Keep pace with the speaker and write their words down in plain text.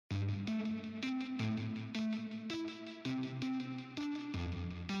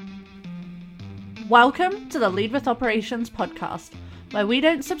Welcome to the Lead with Operations podcast, where we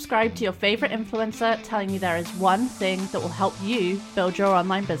don't subscribe to your favorite influencer telling you there is one thing that will help you build your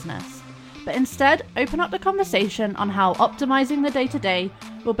online business, but instead open up the conversation on how optimizing the day-to-day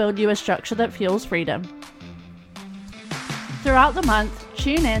will build you a structure that fuels freedom. Throughout the month,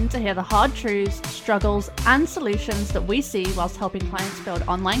 tune in to hear the hard truths, struggles, and solutions that we see whilst helping clients build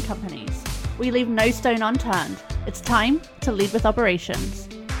online companies. We leave no stone unturned. It's time to lead with operations.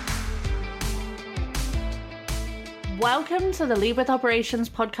 Welcome to the Lead with Operations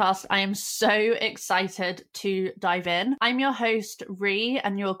podcast. I am so excited to dive in. I'm your host, Ree,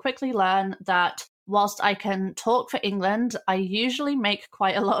 and you'll quickly learn that whilst I can talk for England, I usually make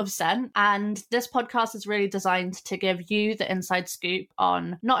quite a lot of sense. And this podcast is really designed to give you the inside scoop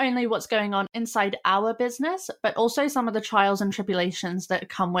on not only what's going on inside our business, but also some of the trials and tribulations that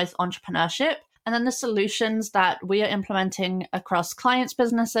come with entrepreneurship. And then the solutions that we are implementing across clients'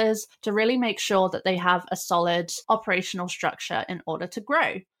 businesses to really make sure that they have a solid operational structure in order to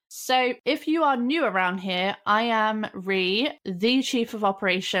grow. So if you are new around here, I am Ree, the Chief of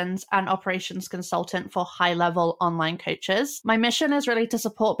Operations and Operations Consultant for high-level online coaches. My mission is really to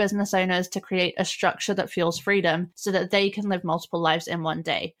support business owners to create a structure that fuels freedom so that they can live multiple lives in one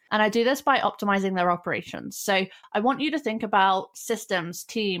day. And I do this by optimizing their operations. So I want you to think about systems,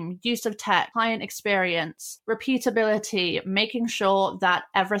 team, use of tech, client experience, repeatability, making sure that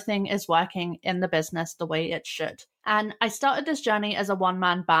everything is working in the business the way it should. And I started this journey as a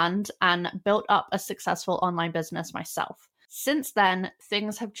one-man band and built up a successful online business myself. Since then,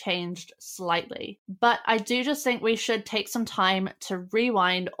 things have changed slightly, but I do just think we should take some time to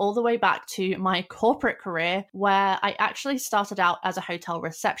rewind all the way back to my corporate career, where I actually started out as a hotel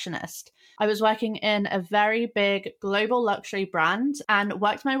receptionist. I was working in a very big global luxury brand and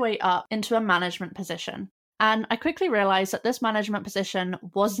worked my way up into a management position. And I quickly realized that this management position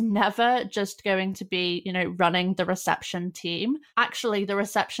was never just going to be, running the reception team. Actually, the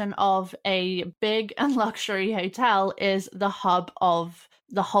reception of a big and luxury hotel is the hub of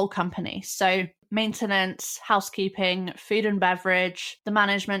the whole company. So maintenance, housekeeping, food and beverage, the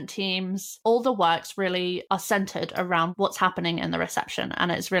management teams, all the works really are centered around what's happening in the reception.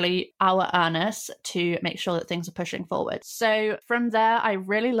 And it's really our onus to make sure that things are pushing forward. So from there, I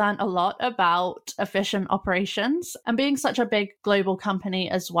really learned a lot about efficient operations, and being such a big global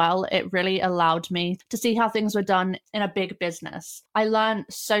company as well, it really allowed me to see how things were done in a big business. I learned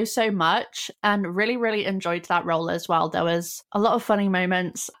so much and really enjoyed that role as well. There was a lot of funny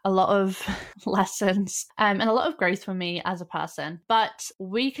moments, a lot of lessons, and a lot of growth for me as a person. But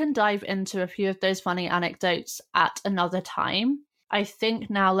we can dive into a few of those funny anecdotes at another time. I think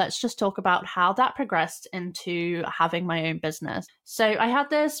now let's just talk about how that progressed into having my own business. So I had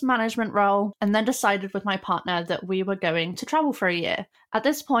this management role and then decided with my partner that we were going to travel for a year. At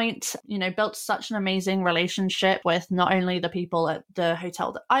this point, built such an amazing relationship with not only the people at the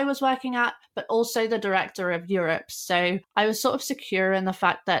hotel that I was working at, but also the director of Europe. So I was sort of secure in the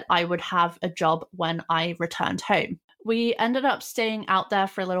fact that I would have a job when I returned home. We ended up staying out there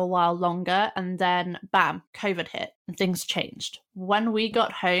for a little while longer, and then bam, COVID hit and things changed. When we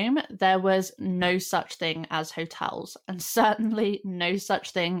got home, there was no such thing as hotels, and certainly no such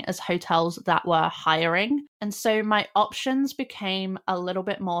thing as hotels that were hiring. And so my options became a little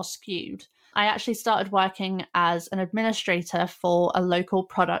bit more skewed. I actually started working as an administrator for a local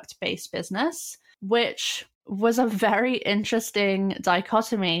product-based business, which was a very interesting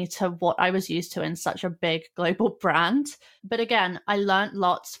dichotomy to what I was used to in such a big global brand. But again, I learned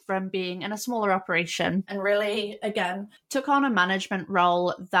lots from being in a smaller operation and really, again, took on a management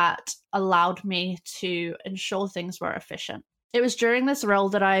role that allowed me to ensure things were efficient. It was during this role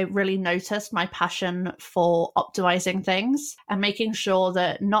that I really noticed my passion for optimizing things and making sure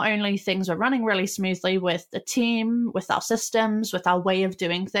that not only things were running really smoothly with the team, with our systems, with our way of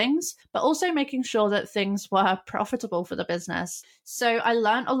doing things, but also making sure that things were profitable for the business. So I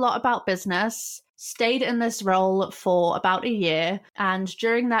learned a lot about business, stayed in this role for about a year, and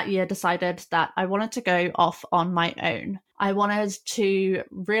during that year decided that I wanted to go off on my own. I wanted to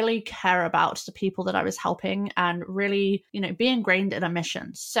really care about the people that I was helping and really, be ingrained in a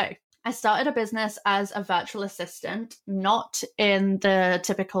mission. So I started a business as a virtual assistant, not in the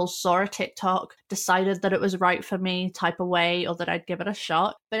typical saw a TikTok, decided that it was right for me type of way, or that I'd give it a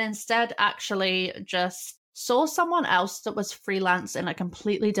shot, but instead actually just saw someone else that was freelance in a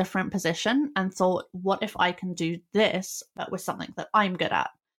completely different position and thought, what if I can do this, but with something that I'm good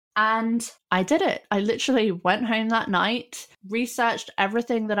at? And I did it. I literally went home that night, researched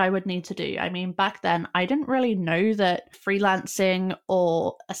everything that I would need to do. I mean, back then, I didn't really know that freelancing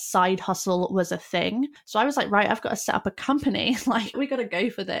or a side hustle was a thing. So I was like, right, I've got to set up a company. Like, we got to go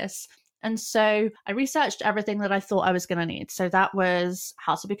for this. And so I researched everything that I thought I was going to need. So that was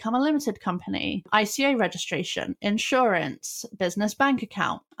how to become a limited company, ICO registration, insurance, business bank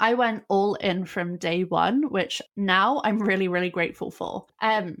account. I went all in from day one, which now I'm really, really grateful for.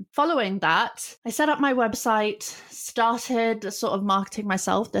 Following that, I set up my website, started sort of marketing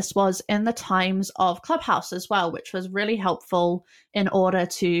myself. This was in the times of Clubhouse as well, which was really helpful in order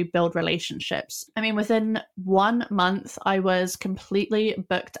to build relationships. I mean, within 1 month, I was completely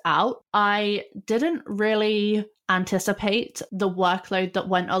booked out. I didn't really anticipate the workload that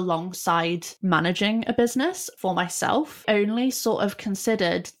went alongside managing a business for myself. Only sort of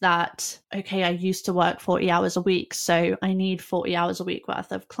considered that, okay, I used to work 40 hours a week, so I need 40 hours a week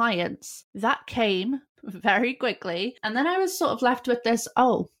worth of clients. That came very quickly. And then I was sort of left with this,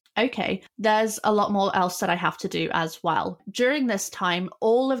 okay, there's a lot more else that I have to do as well. During this time,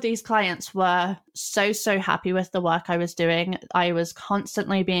 all of these clients were so happy with the work I was doing. I was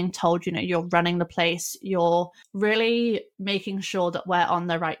constantly being told, you're running the place, you're really making sure that we're on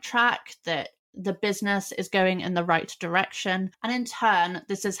the right track, that the business is going in the right direction. And in turn,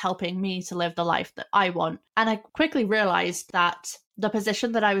 this is helping me to live the life that I want. And I quickly realized that the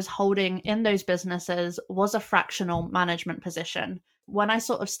position that I was holding in those businesses was a fractional management position. When I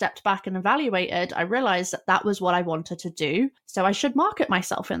sort of stepped back and evaluated, I realized that that was what I wanted to do. So I should market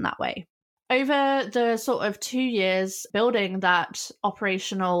myself in that way. Over the sort of 2 years building that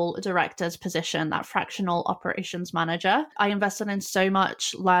operational director's position, that fractional operations manager, I invested in so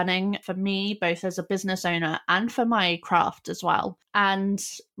much learning for me, both as a business owner and for my craft as well, and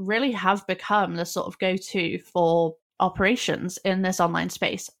really have become the sort of go-to for operations in this online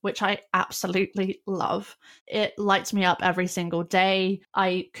space, which I absolutely love. It lights me up every single day.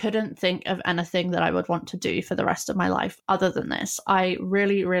 I couldn't think of anything that I would want to do for the rest of my life other than this. I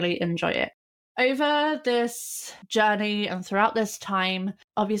really, really enjoy it. Over this journey and throughout this time,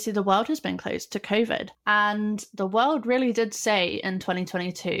 obviously the world has been closed to COVID. And the world really did say in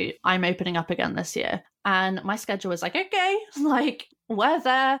 2022, I'm opening up again this year. And my schedule was like, okay, we're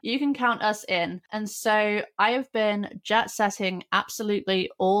there, you can count us in. And so I have been jet setting absolutely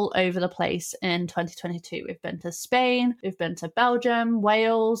all over the place in 2022. We've been to Spain, we've been to Belgium,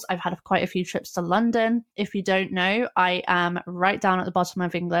 Wales. I've had quite a few trips to London. If you don't know, I am right down at the bottom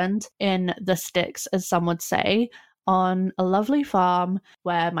of England in the sticks, as some would say, on a lovely farm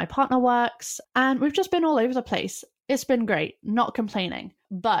where my partner works. And we've just been all over the place. It's been great, not complaining,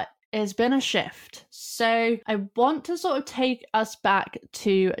 but it's been a shift. So I want to sort of take us back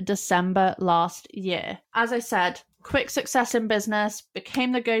to December last year. As I said, quick success in business,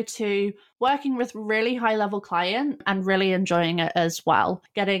 became the go-to, working with really high-level client and really enjoying it as well,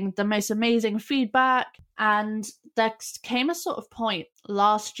 getting the most amazing feedback. And there came a sort of point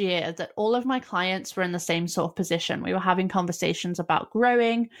last year that all of my clients were in the same sort of position. We were having conversations about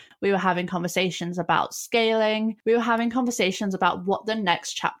growing. We were having conversations about scaling. We were having conversations about what the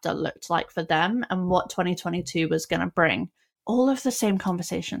next chapter looked like for them and what 2022 was going to bring. All of the same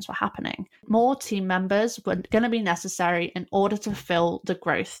conversations were happening. More team members were going to be necessary in order to fill the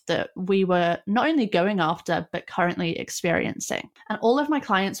growth that we were not only going after, but currently experiencing. And all of my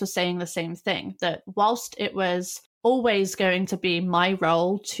clients were saying the same thing, that whilst it was always going to be my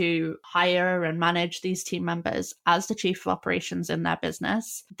role to hire and manage these team members as the chief of operations in their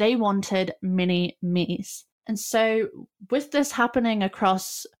business, they wanted mini me's. And so with this happening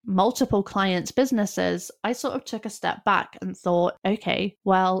across multiple clients' businesses, I sort of took a step back and thought, okay,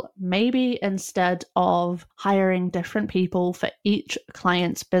 well, maybe instead of hiring different people for each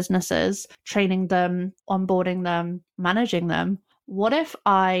client's businesses, training them, onboarding them, managing them, what if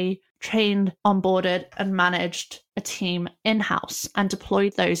I trained, onboarded, and managed a team in-house and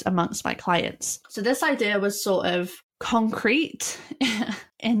deployed those amongst my clients? So this idea was sort of concrete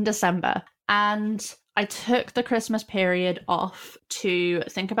in December. And I took the Christmas period off to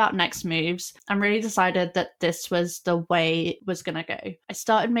think about next moves and really decided that this was the way it was going to go. I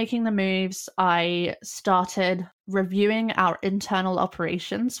started making the moves. I started reviewing our internal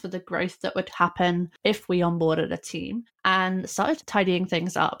operations for the growth that would happen if we onboarded a team and started tidying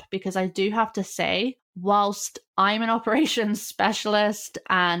things up, because I do have to say, whilst I'm an operations specialist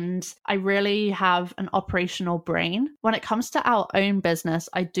and I really have an operational brain, when it comes to our own business,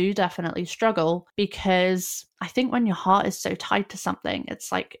 I do definitely struggle, because I think when your heart is so tied to something,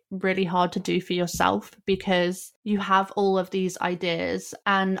 it's really hard to do for yourself, because you have all of these ideas.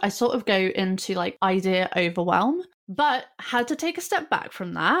 And I sort of go into idea overwhelm But I had to take a step back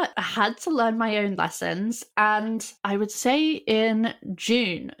from that. I had to learn my own lessons. And I would say in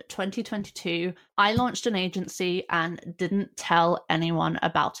June 2022, I launched an agency and didn't tell anyone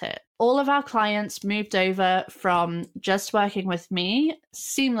about it. All of our clients moved over from just working with me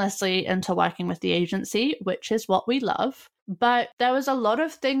seamlessly into working with the agency, which is what we love. But there was a lot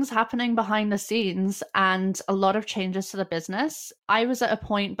of things happening behind the scenes and a lot of changes to the business. I was at a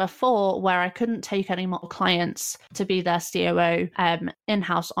point before where I couldn't take any more clients to be their COO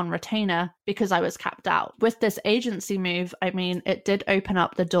in-house on retainer because I was capped out. With this agency move, I mean, it did open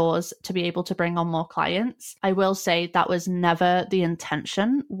up the doors to be able to bring on more clients. I will say that was never the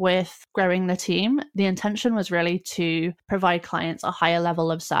intention with growing the team. The intention was really to provide clients a higher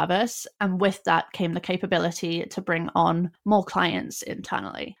level of service. And with that came the capability to bring on more clients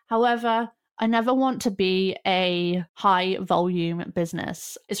internally. However, I never want to be a high volume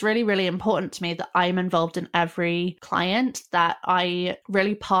business. It's really, really important to me that I'm involved in every client, that I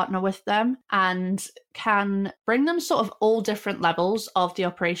really partner with them and can bring them sort of all different levels of the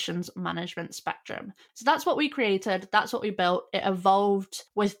operations management spectrum. So that's what we created. That's what we built. It evolved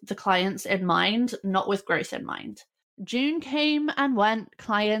with the clients in mind, not with growth in mind. June came and went,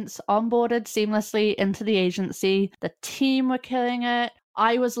 clients onboarded seamlessly into the agency. The team were killing it.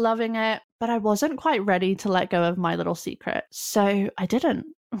 I was loving it, but I wasn't quite ready to let go of my little secret. So I didn't.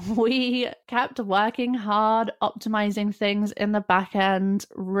 We kept working hard, optimizing things in the back end,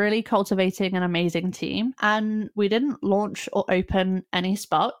 really cultivating an amazing team. And we didn't launch or open any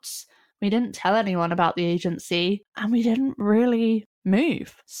spots. We didn't tell anyone about the agency, and we didn't really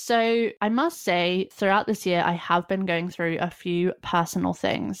move. So I must say, throughout this year, I have been going through a few personal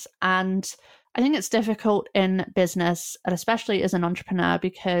things. And I think it's difficult in business, and especially as an entrepreneur,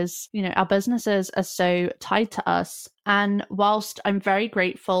 because, you know, our businesses are so tied to us. And whilst I'm very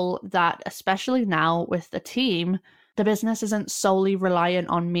grateful that, especially now with the team, the business isn't solely reliant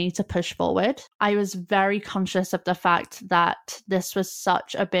on me to push forward, I was very conscious of the fact that this was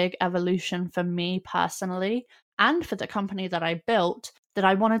such a big evolution for me personally and for the company that I built, that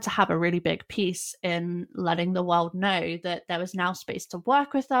I wanted to have a really big piece in letting the world know that there was now space to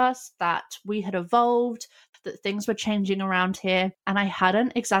work with us, that we had evolved, that things were changing around here, and I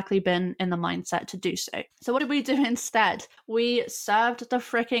hadn't exactly been in the mindset to do so. So what did we do instead? We served the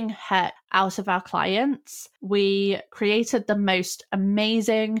freaking heck out of our clients. We created the most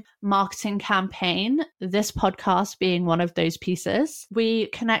amazing marketing campaign, this podcast being one of those pieces. We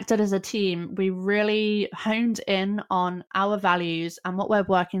connected as a team. We really honed in on our values and what we're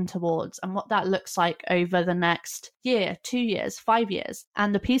working towards and what that looks like over the next year, 2 years, 5 years,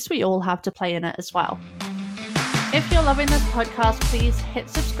 and the piece we all have to play in it as well. If you're loving this podcast, please hit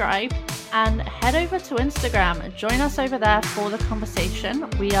subscribe and head over to Instagram. Join us over there for the conversation.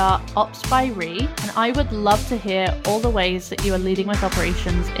 We are Ops by Ree, and I would love to hear all the ways that you are leading with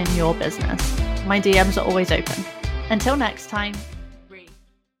operations in your business. My DMs are always open. Until next time.